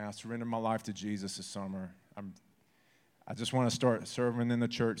 man, I surrendered my life to Jesus this summer. I just want to start serving in the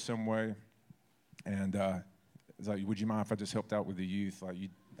church some way. And it's like, would you mind if I just helped out with the youth?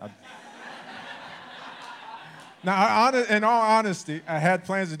 Now, in all honesty, I had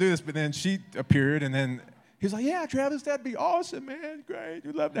plans to do this, but then she appeared, and then he was like, yeah, Travis, that'd be awesome, man. Great.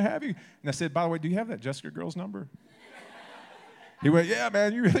 We'd love to have you. And I said, by the way, do you have that Jessica girl's number? He went, yeah,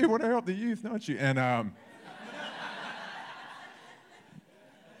 man, you really want to help the youth, don't you? And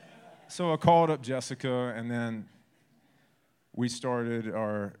so I called up Jessica, and then we started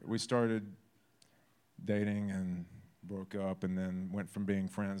dating and broke up, and then went from being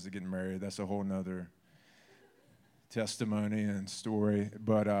friends to getting married. That's a whole nother testimony and story.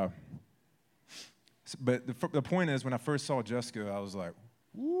 But the point is, when I first saw Jessica, I was like,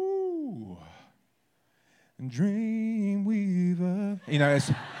 woo. Dreamweaver.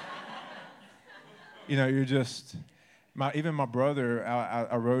 You're just, Even my brother,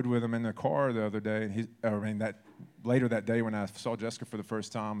 I rode with him in the car the other day, and later that day when I saw Jessica for the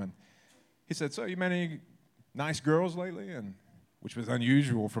first time, and he said, "So you met any nice girls lately?" And which was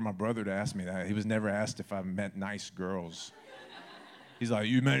unusual for my brother to ask me that. He was never asked if I met nice girls. He's like,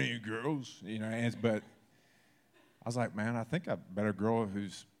 "You met any girls?" But I was like, "Man, I think I met a girl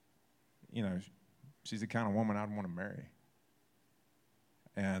who's, she's the kind of woman I'd want to marry."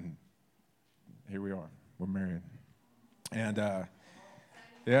 And here we are. We're married. And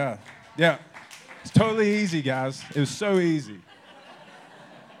yeah, it's totally easy, guys. It was so easy.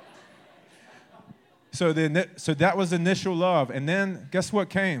 So that was initial love, and then guess what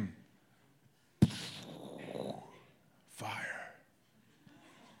came? Fire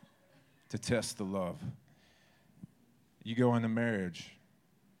to test the love. You go into marriage,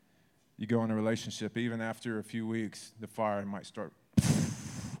 you go in a relationship. Even after a few weeks, the fire might start.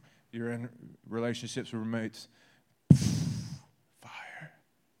 You're in relationships with roommates. Fire.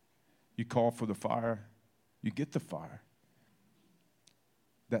 You call for the fire, you get the fire.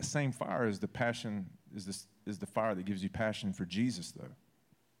 That same fire is the passion, is the fire that gives you passion for Jesus, though.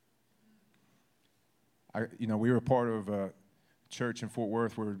 We were part of a church in Fort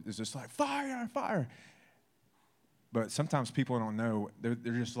Worth where it's just like fire, fire. But sometimes people don't know. They're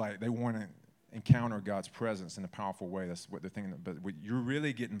just like, they want to encounter God's presence in a powerful way. That's what they're thinking. But you're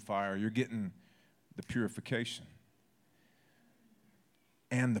really getting fire. You're getting the purification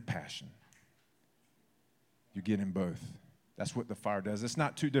and the passion. You're getting both. That's what the fire does. It's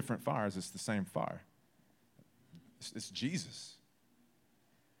not two different fires. It's the same fire. It's Jesus.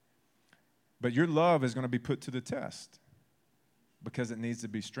 But your love is going to be put to the test because it needs to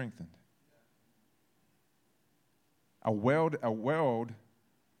be strengthened. A weld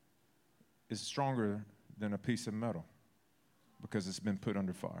is stronger than a piece of metal because it's been put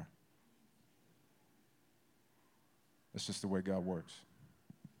under fire. That's just the way God works.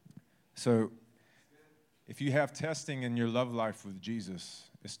 So if you have testing in your love life with Jesus,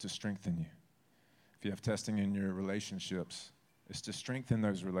 it's to strengthen you. If you have testing in your relationships, it's to strengthen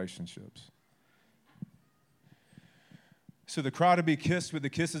those relationships. So the cry to be kissed with the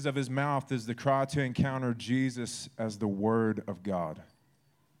kisses of his mouth is the cry to encounter Jesus as the Word of God.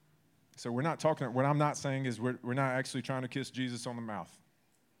 So what I'm not saying is we're not actually trying to kiss Jesus on the mouth.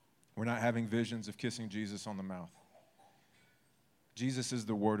 We're not having visions of kissing Jesus on the mouth. Jesus is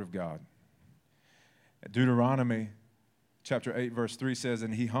the Word of God. Deuteronomy chapter 8, verse 3 says,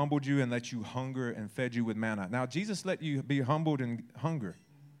 "And he humbled you and let you hunger and fed you with manna." Now, Jesus let you be humbled and hunger.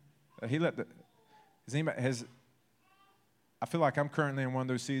 I feel like I'm currently in one of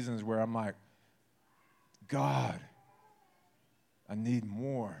those seasons where I'm like, God, I need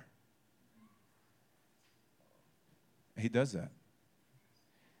more. He does that.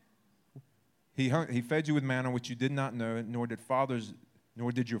 He fed you with manna, which you did not know, nor did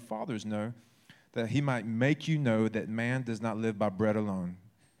your fathers know, that he might make you know that man does not live by bread alone,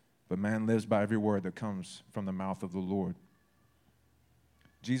 but man lives by every word that comes from the mouth of the Lord.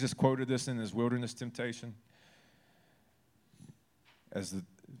 Jesus quoted this in his wilderness temptation. Little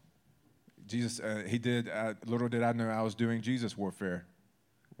did I know I was doing Jesus warfare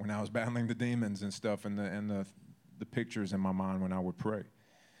when I was battling the demons and stuff, and the pictures in my mind when I would pray.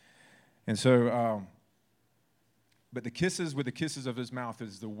 And so, but the kisses with the kisses of his mouth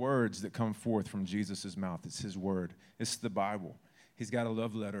is the words that come forth from Jesus' mouth. It's his word. It's the Bible. He's got a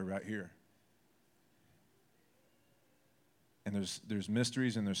love letter right here. And there's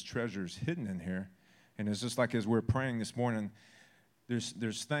mysteries and there's treasures hidden in here. And it's just like as we're praying this morning,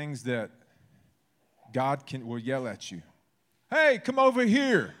 there's things that God will yell at you. Hey, come over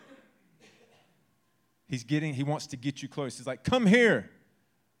here. He wants to get you close. He's like, come here,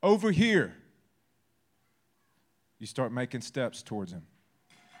 over here. You start making steps towards him.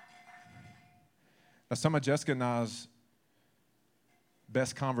 Now, some of Jessica and I's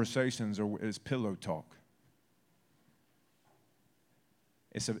best conversations is pillow talk.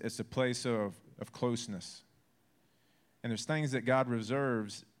 It's a place of closeness. And there's things that God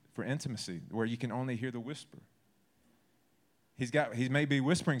reserves for intimacy where you can only hear the whisper. He may be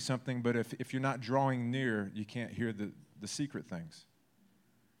whispering something, but if you're not drawing near, you can't hear the secret things.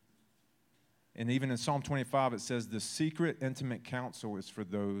 And even in Psalm 25, it says, the secret, intimate counsel is for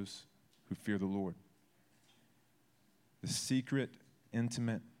those who fear the Lord. The secret,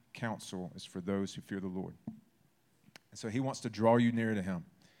 intimate counsel is for those who fear the Lord. And so he wants to draw you near to him.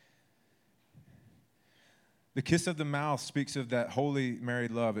 The kiss of the mouth speaks of that holy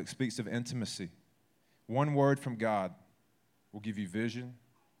married love. It speaks of intimacy. One word from God will give you vision.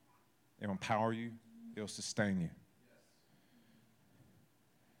 It'll empower you. It'll sustain you.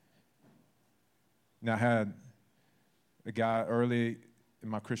 Now, I had A guy early in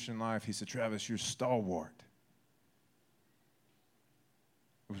my Christian life, he said, Travis, you're stalwart.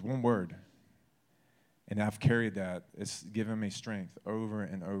 It was one word. And I've carried that. It's given me strength over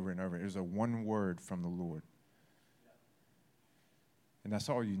and over and over. It was a one word from the Lord. And that's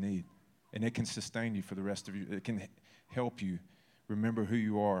all you need. And it can sustain you for the rest of you. It can help you remember who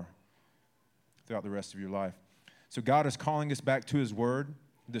you are throughout the rest of your life. So God is calling us back to his word,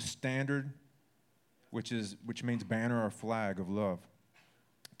 the standard, which means banner or flag of love,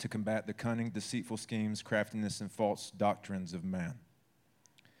 to combat the cunning, deceitful schemes, craftiness, and false doctrines of man.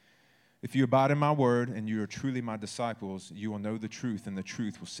 If you abide in my word and you are truly my disciples, you will know the truth, and the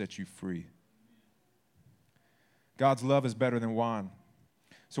truth will set you free. God's love is better than wine.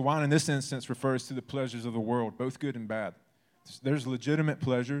 So wine in this instance refers to the pleasures of the world, both good and bad. There's legitimate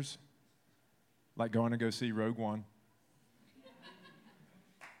pleasures, like going to go see Rogue One.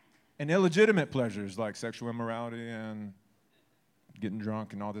 And illegitimate pleasures, like sexual immorality and getting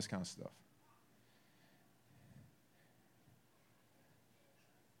drunk and all this kind of stuff.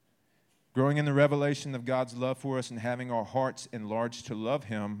 Growing in the revelation of God's love for us and having our hearts enlarged to love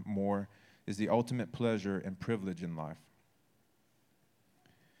him more is the ultimate pleasure and privilege in life.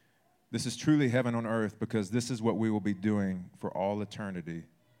 This is truly heaven on earth because this is what we will be doing for all eternity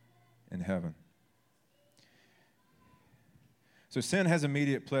in heaven. So sin has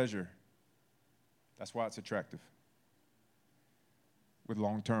immediate pleasure. That's why it's attractive. With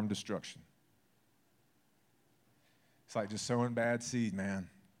long-term destruction. It's like just sowing bad seed, man.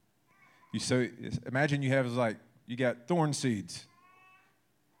 Imagine you got thorn seeds.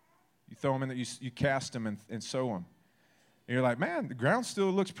 You throw them in, you cast them and sow them. And you're like, man, the ground still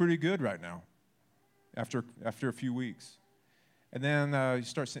looks pretty good right now after a few weeks. And then you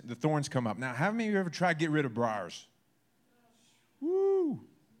start seeing the thorns come up. Now, how many of you ever tried to get rid of briars? Woo!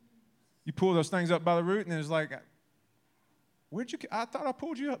 You pull those things up by the root, and it's like, I thought I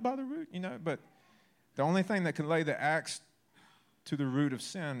pulled you up by the root, but the only thing that can lay the axe to the root of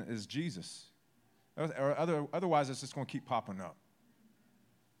sin is Jesus. Otherwise, it's just going to keep popping up.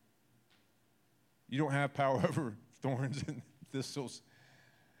 You don't have power over thorns and thistles.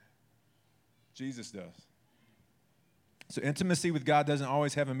 Jesus does. So intimacy with God doesn't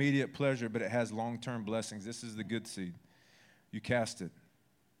always have immediate pleasure, but it has long-term blessings. This is the good seed. You cast it.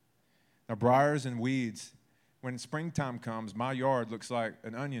 Now, briars and weeds, when springtime comes, my yard looks like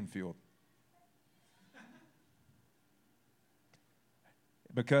an onion field.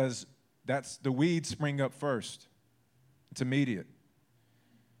 Because the weeds spring up first. It's immediate.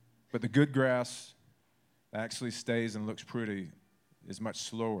 But the good grass that actually stays and looks pretty is much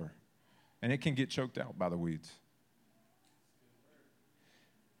slower. And it can get choked out by the weeds.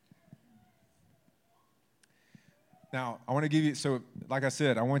 Now, I want to give you, so like I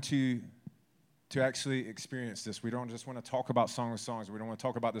said, I want you to actually experience this. We don't just want to talk about Song of Songs. We don't want to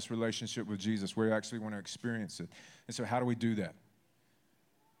talk about this relationship with Jesus. We actually want to experience it. And so how do we do that?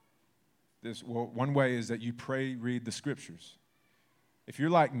 One way is that you read the scriptures. If you're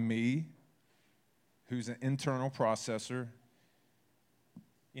like me, who's an internal processor,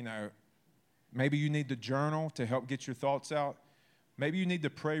 maybe you need to journal to help get your thoughts out. Maybe you need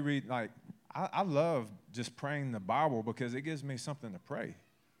to read, I love just praying the Bible because it gives me something to pray.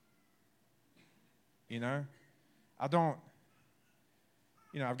 I've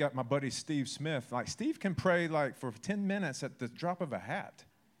got my buddy Steve Smith. Steve can pray for 10 minutes at the drop of a hat.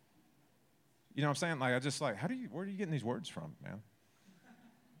 You know what I'm saying? Where are you getting these words from, man?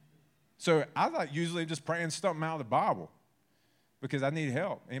 So I usually just praying something out of the Bible because I need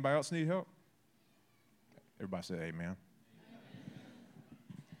help. Anybody else need help? Everybody say amen.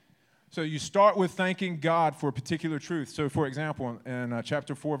 So you start with thanking God for a particular truth. So, for example, in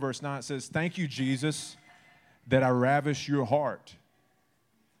chapter 4, verse 9, it says, "Thank you, Jesus, that I ravish your heart."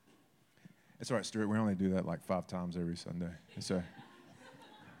 It's all right, Stuart. We only do that 5 times every Sunday. So,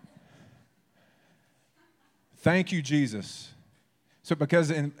 thank you, Jesus. So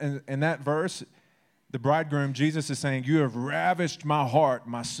because in that verse, the bridegroom, Jesus, is saying, you have ravished my heart,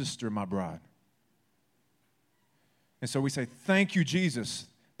 my sister, my bride. And so we say, thank you, Jesus,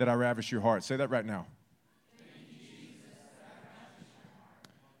 that I ravish your heart. Say that right now. Thank you, Jesus, that I ravish your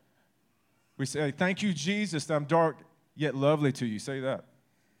heart. We say, thank you, Jesus, that I'm dark yet lovely to you. Say that.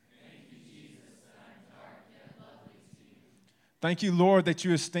 Thank you, Jesus, that I'm dark yet lovely to you. Thank you, Lord, that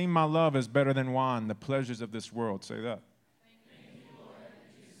you esteem my love as better than wine, the pleasures of this world. Say that. Thank you, Lord,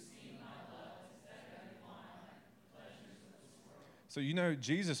 that you esteem my love as better than wine, the pleasures of this world. So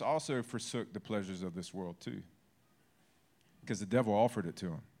Jesus also forsook the pleasures of this world too, because the devil offered it to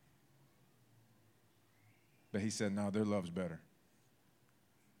him. But he said, no, their love's better.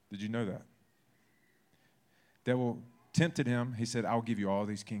 Did you know that? tempted him. He said, I'll give you all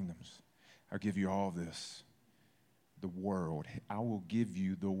these kingdoms. I'll give you all this. The world. I will give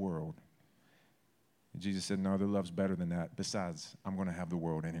you the world. And Jesus said, no, the love's better than that. Besides, I'm going to have the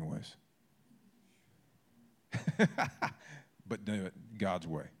world anyways. But do it God's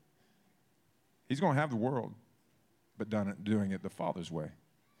way. He's going to have the world, but doing it the Father's way.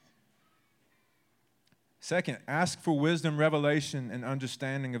 Second, ask for wisdom, revelation, and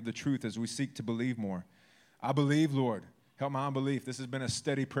understanding of the truth as we seek to believe more. I believe, Lord. Help my unbelief. This has been a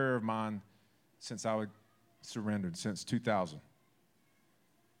steady prayer of mine since I surrendered, since 2000.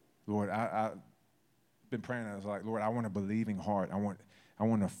 Lord, I've been praying. I was like, Lord, I want a believing heart. I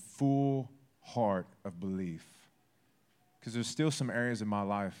want a full heart of belief. Because there's still some areas in my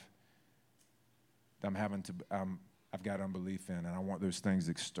life that I've got unbelief in, and I want those things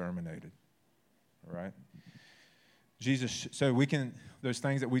exterminated. All right? Jesus, so we can, those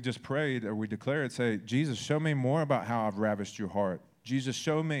things that we just prayed or we declared, say, Jesus, show me more about how I've ravished your heart. Jesus,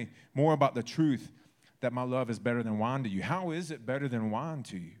 show me more about the truth that my love is better than wine to you. How is it better than wine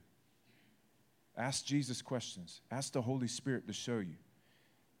to you? Ask Jesus questions. Ask the Holy Spirit to show you.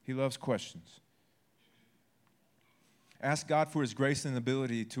 He loves questions. Ask God for his grace and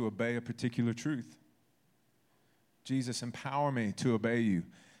ability to obey a particular truth. Jesus, empower me to obey you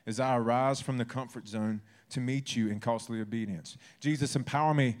as I arise from the comfort zone to meet you in costly obedience. Jesus,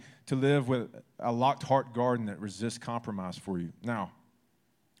 empower me to live with a locked heart garden that resists compromise for you. Now,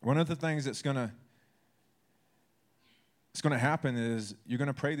 one of the things that's going to happen is you're going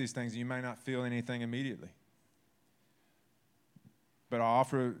to pray these things and you may not feel anything immediately. But I'll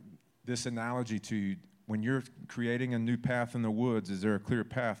offer this analogy to you. When you're creating a new path in the woods, is there a clear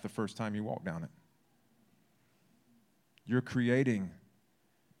path the first time you walk down it? You're creating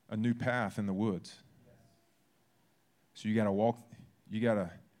a new path in the woods. So you got to walk,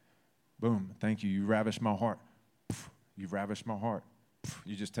 boom, thank you. You ravished my heart. You've ravished my heart.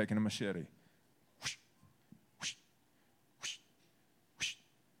 You're just taking a machete.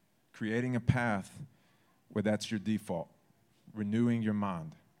 Creating a path where that's your default. Renewing your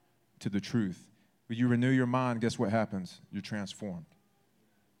mind to the truth. When you renew your mind, guess what happens? You're transformed.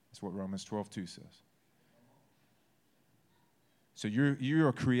 That's what Romans 12:2 says. So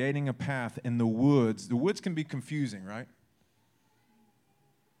you're creating a path in the woods. The woods can be confusing, right?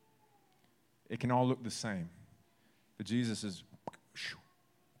 It can all look the same. But Jesus is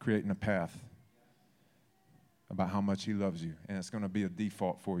creating a path about how much he loves you. And it's going to be a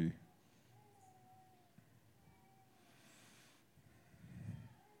default for you.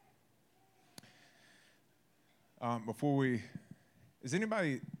 Has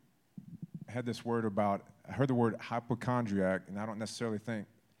anybody had this word about, I heard the word hypochondriac, and I don't necessarily think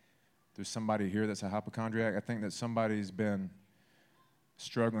there's somebody here that's a hypochondriac. I think that somebody's been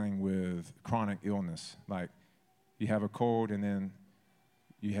struggling with chronic illness. Like you have a cold and then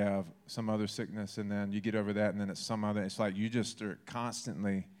you have some other sickness and then you get over that and then it's some other. It's like you just are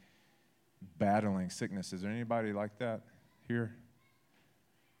constantly battling sickness. Is there anybody like that here?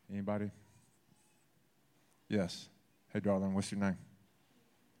 Anybody? Yes. Hey, darling, what's your name?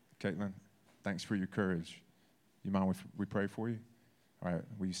 Caitlin, thanks for your courage. You mind if we pray for you? All right,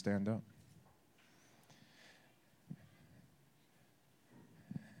 will you stand up?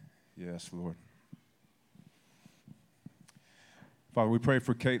 Yes, Lord. Father, we pray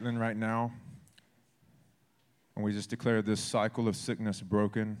for Caitlin right now. And we just declare this cycle of sickness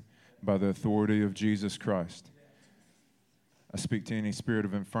broken by the authority of Jesus Christ. I speak to any spirit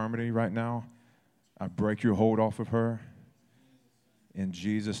of infirmity right now. I break your hold off of her in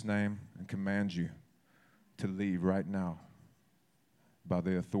Jesus' name and command you to leave right now by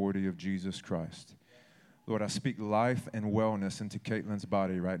the authority of Jesus Christ. Lord, I speak life and wellness into Caitlin's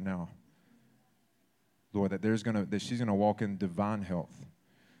body right now. Lord, that she's gonna walk in divine health.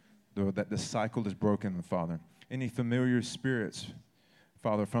 Lord, that the cycle is broken, Father. Any familiar spirits,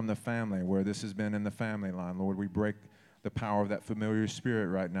 Father, from the family where this has been in the family line, Lord, we break the power of that familiar spirit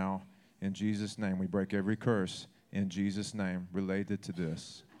right now. In Jesus' name, we break every curse in Jesus' name related to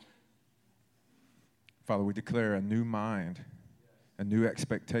this. Father, we declare a new mind, a new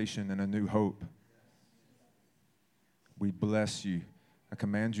expectation, and a new hope. We bless you. I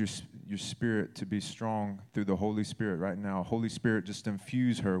command your spirit to be strong through the Holy Spirit right now. Holy Spirit, just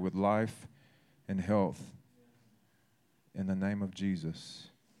infuse her with life and health in the name of Jesus.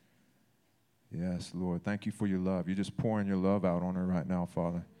 Yes, Lord. Thank you for your love. You're just pouring your love out on her right now,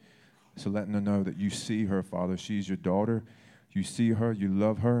 Father. So letting her know that you see her, Father. She's your daughter. You see her. You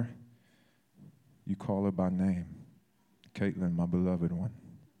love her. You call her by name. Caitlin, my beloved one.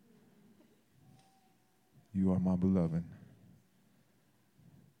 You are my beloved.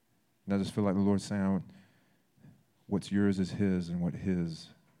 And I just feel like the Lord's saying, what's yours is his, and what his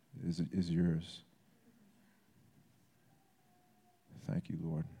is yours. Thank you,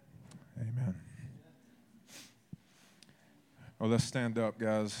 Lord. Amen. Well, let's stand up,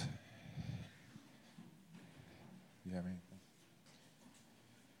 guys. You have anything?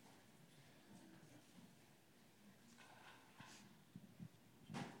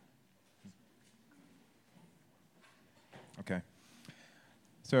 Okay.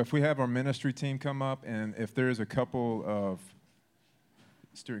 So if we have our ministry team come up, and if there's a couple of,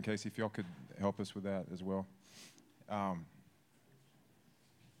 Stuart and Casey, if y'all could help us with that as well.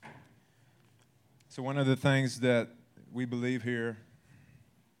 So one of the things that we believe here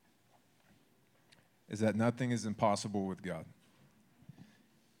is that nothing is impossible with God.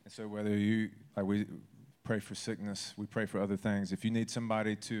 And so whether we pray for sickness, we pray for other things. If you need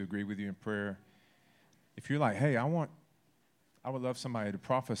somebody to agree with you in prayer, if you're like, hey, I would love somebody to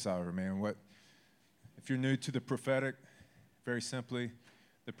prophesy over me. And if you're new to the prophetic, very simply,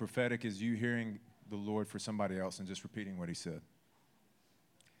 the prophetic is you hearing the Lord for somebody else and just repeating what he said.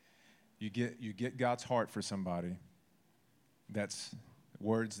 You get God's heart for somebody. That's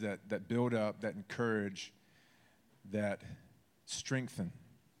words that build up, that encourage, that strengthen,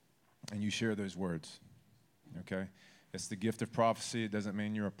 and you share those words, okay? It's the gift of prophecy. It doesn't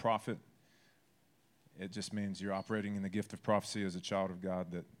mean you're a prophet. It just means you're operating in the gift of prophecy as a child of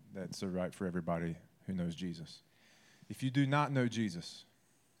God that's right for everybody who knows Jesus. If you do not know Jesus,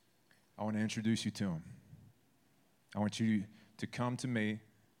 I want to introduce you to him. I want you to come to me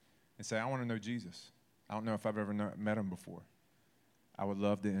and say, I want to know Jesus. I don't know if I've ever met him before. I would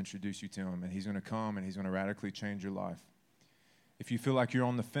love to introduce you to him, and he's going to come, and he's going to radically change your life. If you feel like you're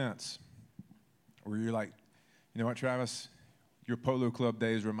on the fence, or you're like, you know what, Travis, your polo club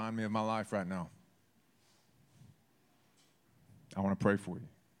days remind me of my life right now. I want to pray for you.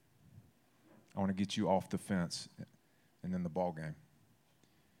 I want to get you off the fence and in the ball game,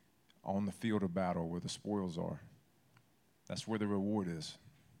 on the field of battle where the spoils are. That's where the reward is.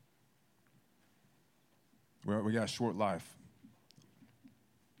 We got a short life.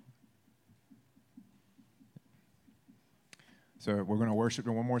 So we're going to worship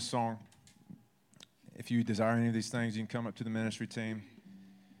in one more song. If you desire any of these things, you can come up to the ministry team.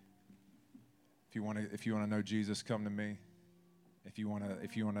 If you want to know Jesus, come to me. If you want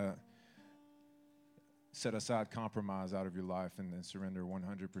to set aside compromise out of your life and surrender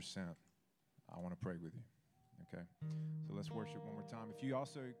 100%, I want to pray with you. Okay? So let's worship one more time. If you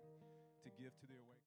also to give to the